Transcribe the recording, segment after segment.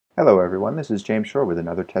Hello everyone, this is James Shore with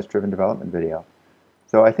another test-driven development video.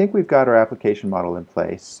 So I think we've got our application model in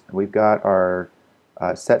place. We've got our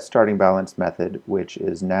set starting balance method, which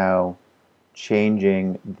is now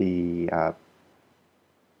changing the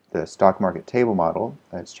stock market table model.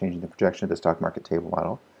 It's changing the projection of the stock market table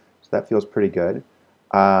model. So that feels pretty good.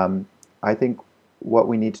 I think what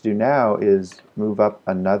we need to do now is move up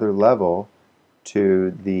another level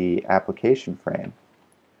to the application frame.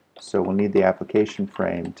 So we'll need the application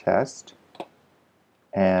frame test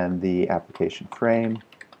and the application frame.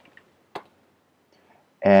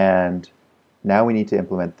 And now we need to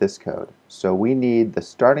implement this code. So we need the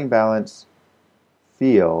starting balance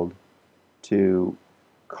field to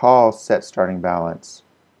call set starting balance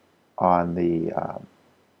on the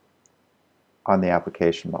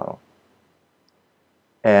application model.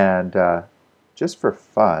 And just for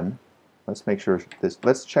fun, let's make sure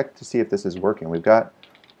let's check to see if this is working. We've got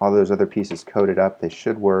all those other pieces coded up. They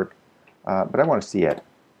should work, but I want to see it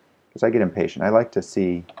because I get impatient. I like to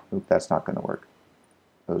see, oop, that's not going to work.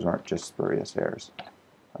 Those aren't just spurious errors.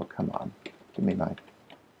 Oh, come on. Give me my,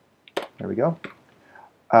 there we go.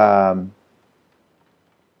 Now,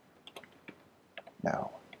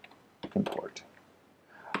 import.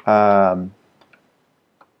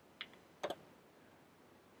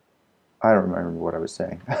 I don't remember what I was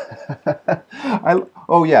saying.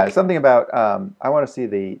 Oh yeah, something about I want to see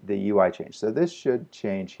the UI change. So this should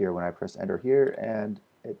change here when I press enter here, and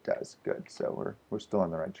it does. Good. So we're still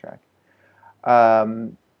on the right track.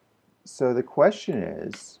 So the question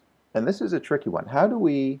is, and this is a tricky one, how do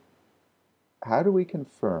we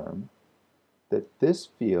confirm that this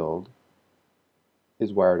field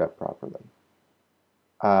is wired up properly?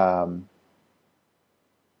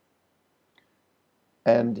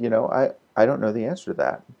 And you know, I don't know the answer to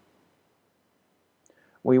that.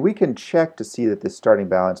 We can check to see that this starting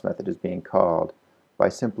balance method is being called by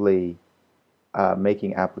simply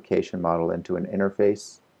making application model into an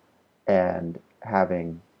interface and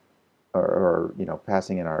having, or you know,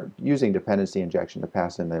 passing in using dependency injection to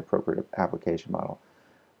pass in the appropriate application model.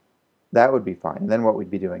 That would be fine. And then what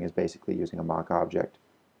we'd be doing is basically using a mock object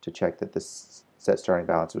to check that this set starting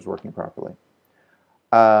balance was working properly.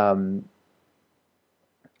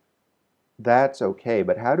 That's okay,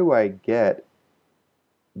 but how do I get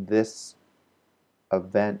this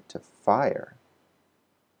event to fire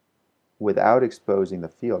without exposing the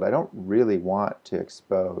field? I don't really want to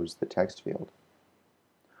expose the text field.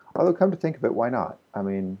 Although, come to think of it, why not? I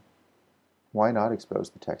mean, why not expose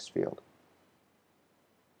the text field?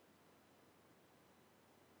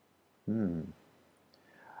 So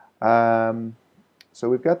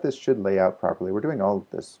we've got this should lay out properly. We're doing all of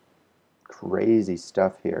this crazy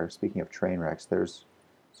stuff here. Speaking of train wrecks, there's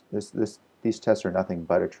these tests are nothing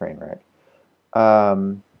but a train wreck. I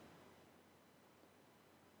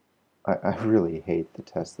really hate the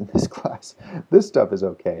tests in this class. This stuff is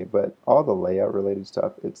okay, but all the layout related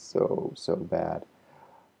stuff, it's so bad.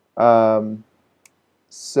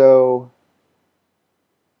 So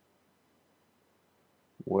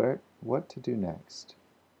what to do next?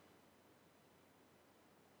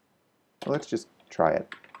 Well, let's just try it.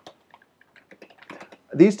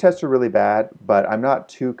 These tests are really bad, but I'm not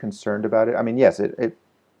too concerned about it. I mean, yes, it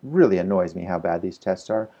really annoys me how bad these tests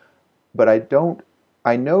are, but I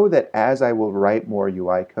know that as I will write more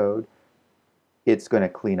UI code, it's going to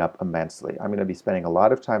clean up immensely. I'm going to be spending a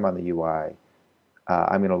lot of time on the UI.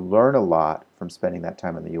 I'm going to learn a lot from spending that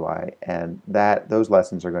time on the UI, and those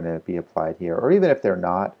lessons are going to be applied here. Or even if they're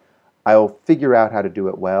not, I'll figure out how to do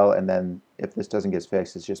it well, and then if this doesn't get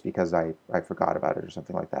fixed, it's just because I forgot about it or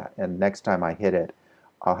something like that. And next time I hit it,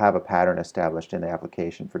 I'll have a pattern established in the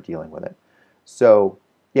application for dealing with it. So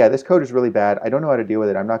yeah, this code is really bad. I don't know how to deal with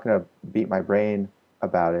it. I'm not going to beat my brain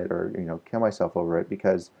about it or kill myself over it,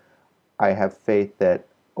 because I have faith that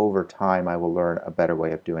over time I will learn a better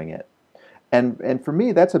way of doing it. And for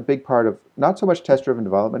me, that's a big part of not so much test-driven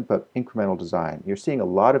development, but incremental design. You're seeing a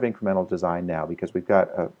lot of incremental design now because we've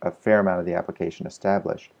got a fair amount of the application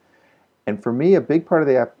established. And for me, a big part of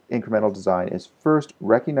the incremental design is first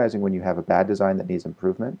recognizing when you have a bad design that needs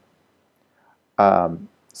improvement.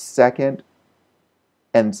 Second,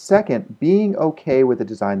 being okay with a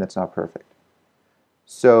design that's not perfect.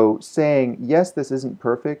 So saying, yes, this isn't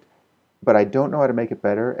perfect, but I don't know how to make it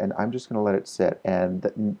better, and I'm just going to let it sit.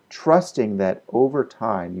 And trusting that over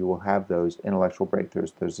time you will have those intellectual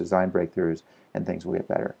breakthroughs, those design breakthroughs, and things will get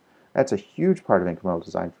better. That's a huge part of incremental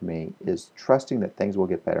design for me, is trusting that things will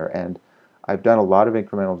get better. And I've done a lot of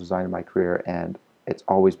incremental design in my career, and it's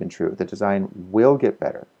always been true. The design will get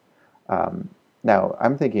better. Now,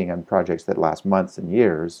 I'm thinking on projects that last months and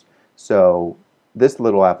years, so this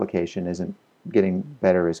little application isn't getting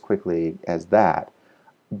better as quickly as that.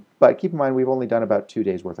 But keep in mind, we've only done about 2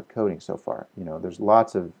 days worth of coding so far. You know, there's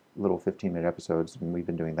lots of little 15-minute episodes, and we've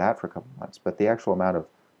been doing that for a couple of months. But the actual amount of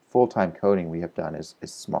full-time coding we have done is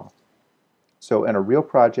small. So in a real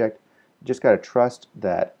project, you just got to trust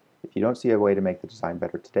that if you don't see a way to make the design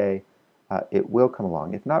better today, it will come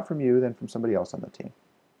along. If not from you, then from somebody else on the team.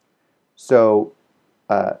 So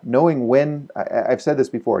knowing when, I've said this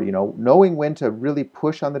before, you know, knowing when to really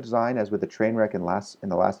push on the design, as with the train wreck in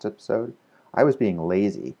the last episode, I was being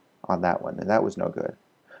lazy on that one, and that was no good.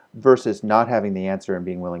 Versus not having the answer and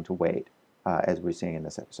being willing to wait, as we're seeing in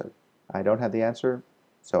this episode. I don't have the answer,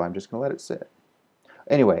 so I'm just going to let it sit.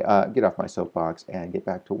 Anyway, get off my soapbox and get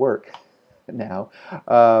back to work now.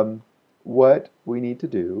 What we need to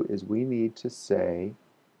do is we need to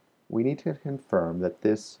confirm that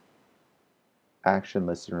this action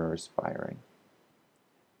listener is firing.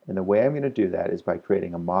 And the way I'm going to do that is by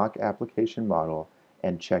creating a mock application model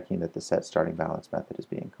and checking that the set starting balance method is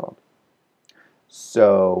being called.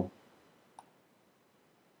 So,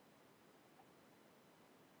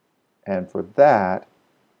 and for that,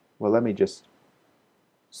 well, let me just,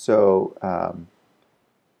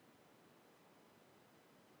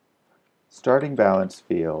 starting balance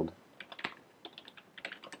field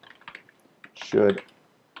should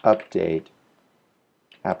update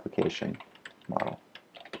application model.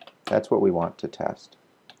 That's what we want to test.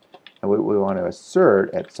 And what we want to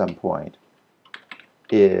assert at some point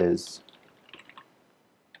is,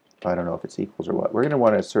 I don't know if it's equals or what, we're going to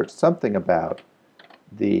want to assert something about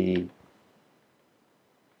the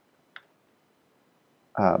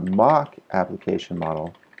mock application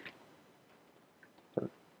model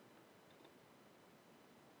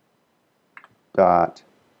dot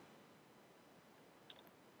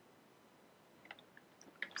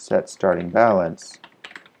set starting balance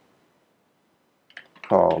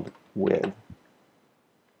called with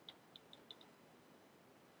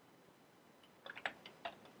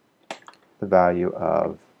the value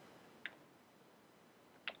of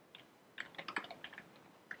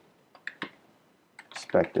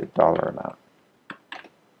expected dollar amount.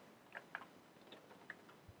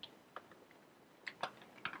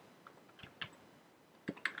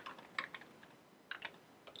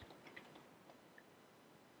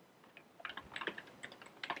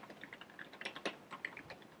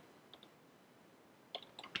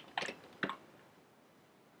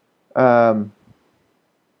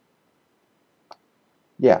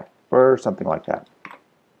 Yeah, or something like that.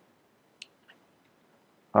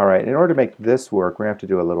 All right, in order to make this work, we're going to have to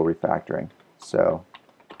do a little refactoring. So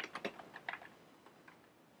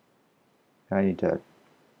I need to,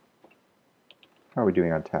 how are we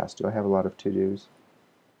doing on tasks? Do I have a lot of to-dos?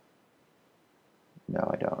 No,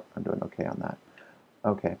 I don't. I'm doing okay on that.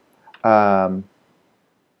 Okay.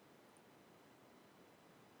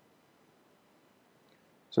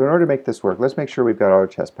 So in order to make this work, let's make sure we've got all our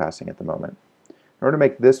tests passing at the moment. In order to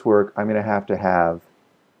make this work, I'm going to have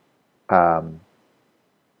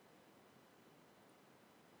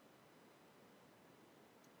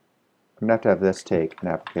this take an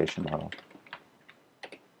application model.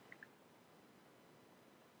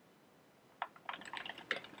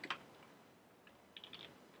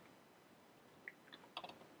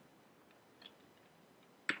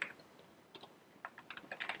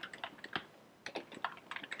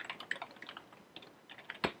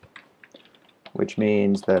 Which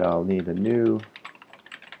means that I'll need a new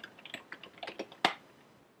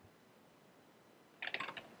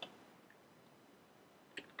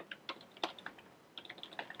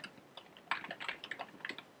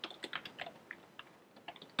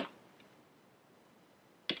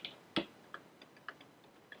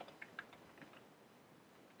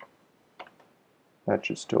that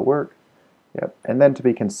should still work. Yep. And then to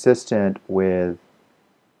be consistent with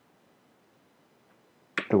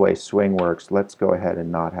the way swing works, let's go ahead and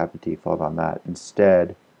not have the default on that.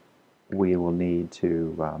 Instead, we will need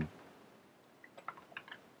to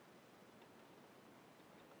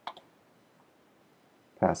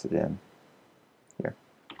pass it in here.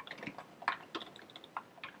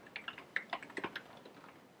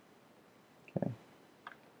 Okay.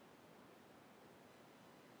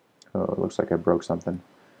 Oh, it looks like I broke something.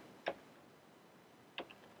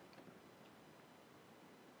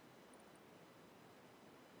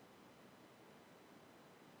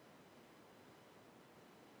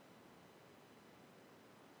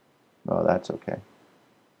 Oh, that's okay.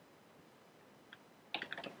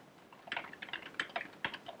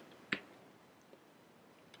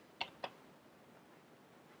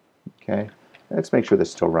 Okay, let's make sure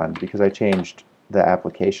this still runs because I changed the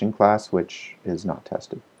application class, which is not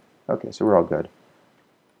tested. Okay, so we're all good.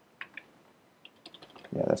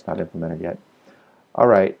 that's not implemented yet. All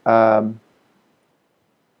right.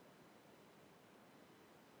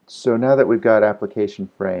 So now that we've got application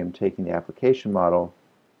frame taking the application model,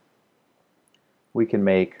 we can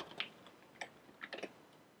make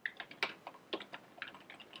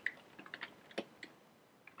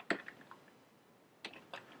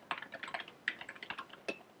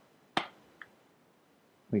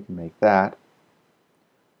that.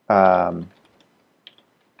 I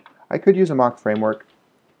could use a mock framework,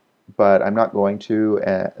 but I'm not going to,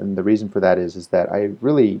 and the reason for that is that I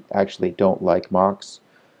really actually don't like mocks.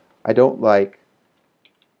 I don't like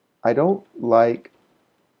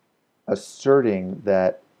asserting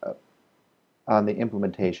that on the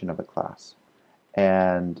implementation of a class,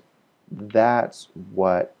 and that's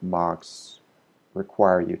what mocks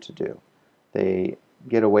require you to do. They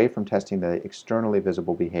get away from testing the externally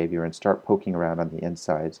visible behavior and start poking around on the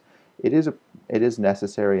insides. It is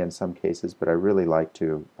necessary in some cases, but I really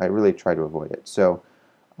try to avoid it. So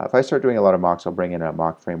if I start doing a lot of mocks, I'll bring in a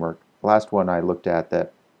mock framework. The last one I looked at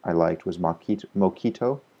that I liked was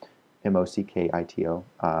Mockito, M-O-C-K-I-T-O.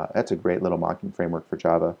 That's a great little mocking framework for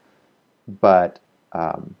Java, but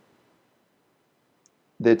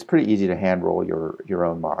it's pretty easy to hand roll your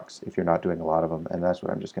own mocks if you're not doing a lot of them, and that's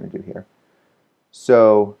what I'm just going to do here.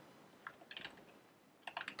 So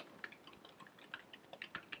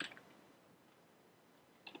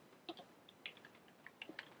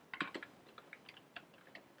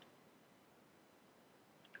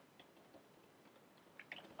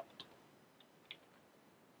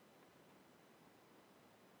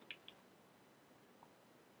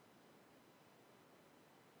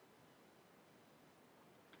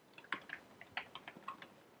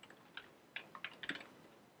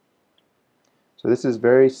this is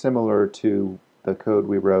very similar to the code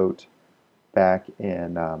we wrote back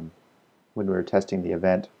in when we were testing the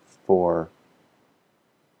event for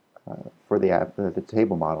the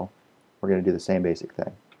table model. We're going to do the same basic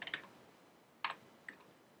thing.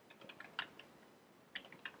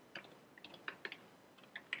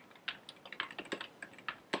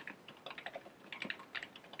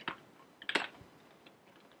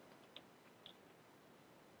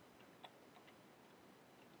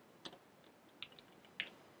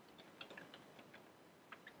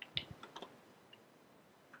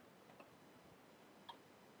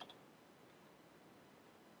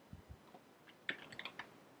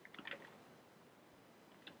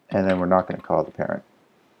 And then we're not going to call the parent.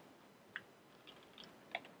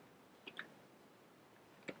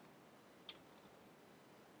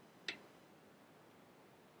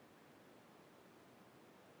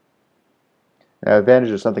 Now, the advantage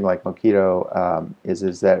of something like Mockito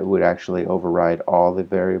is that it would actually override all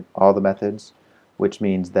the methods, which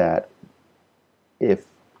means that if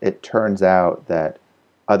it turns out that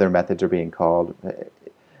other methods are being called,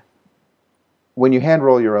 when you hand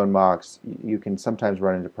roll your own mocks, you can sometimes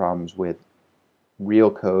run into problems with real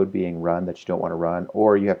code being run that you don't want to run,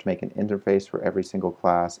 or you have to make an interface for every single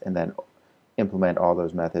class and then implement all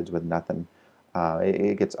those methods with nothing.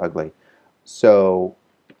 It gets ugly. So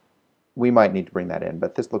we might need to bring that in,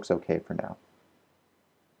 but this looks okay for now.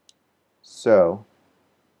 So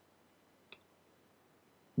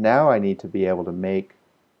now I need to be able to make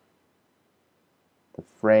the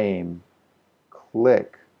frame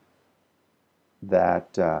click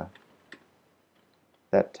that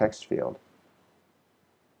text field.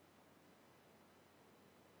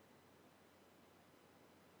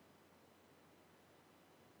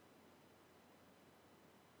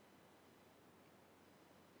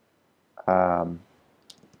 I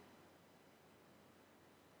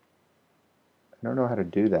don't know how to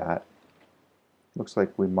do that. Looks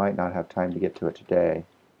like we might not have time to get to it today.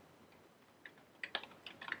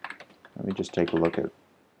 Let me just take a look at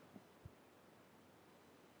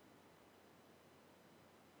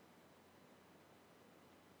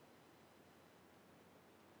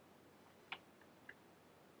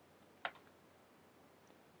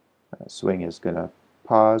Swing is going to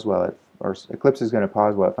pause while or Eclipse is going to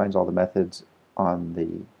pause while it finds all the methods on the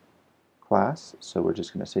class. So we're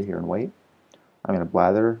just going to sit here and wait. I'm going to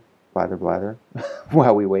blather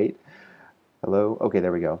while we wait. Hello? Okay,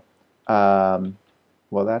 there we go.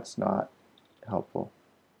 Well, that's not helpful.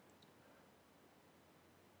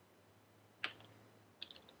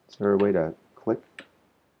 Is there a way to click?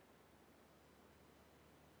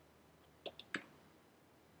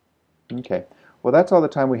 Okay. Well, that's all the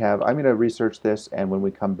time we have. I'm going to research this, and when we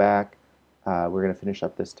come back, we're going to finish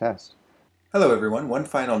up this test. Hello everyone, one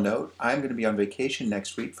final note. I'm going to be on vacation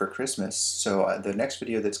next week for Christmas, so the next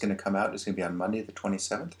video that's going to come out is going to be on Monday the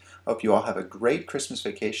 27th. I hope you all have a great Christmas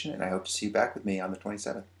vacation, and I hope to see you back with me on the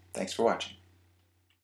 27th. Thanks for watching.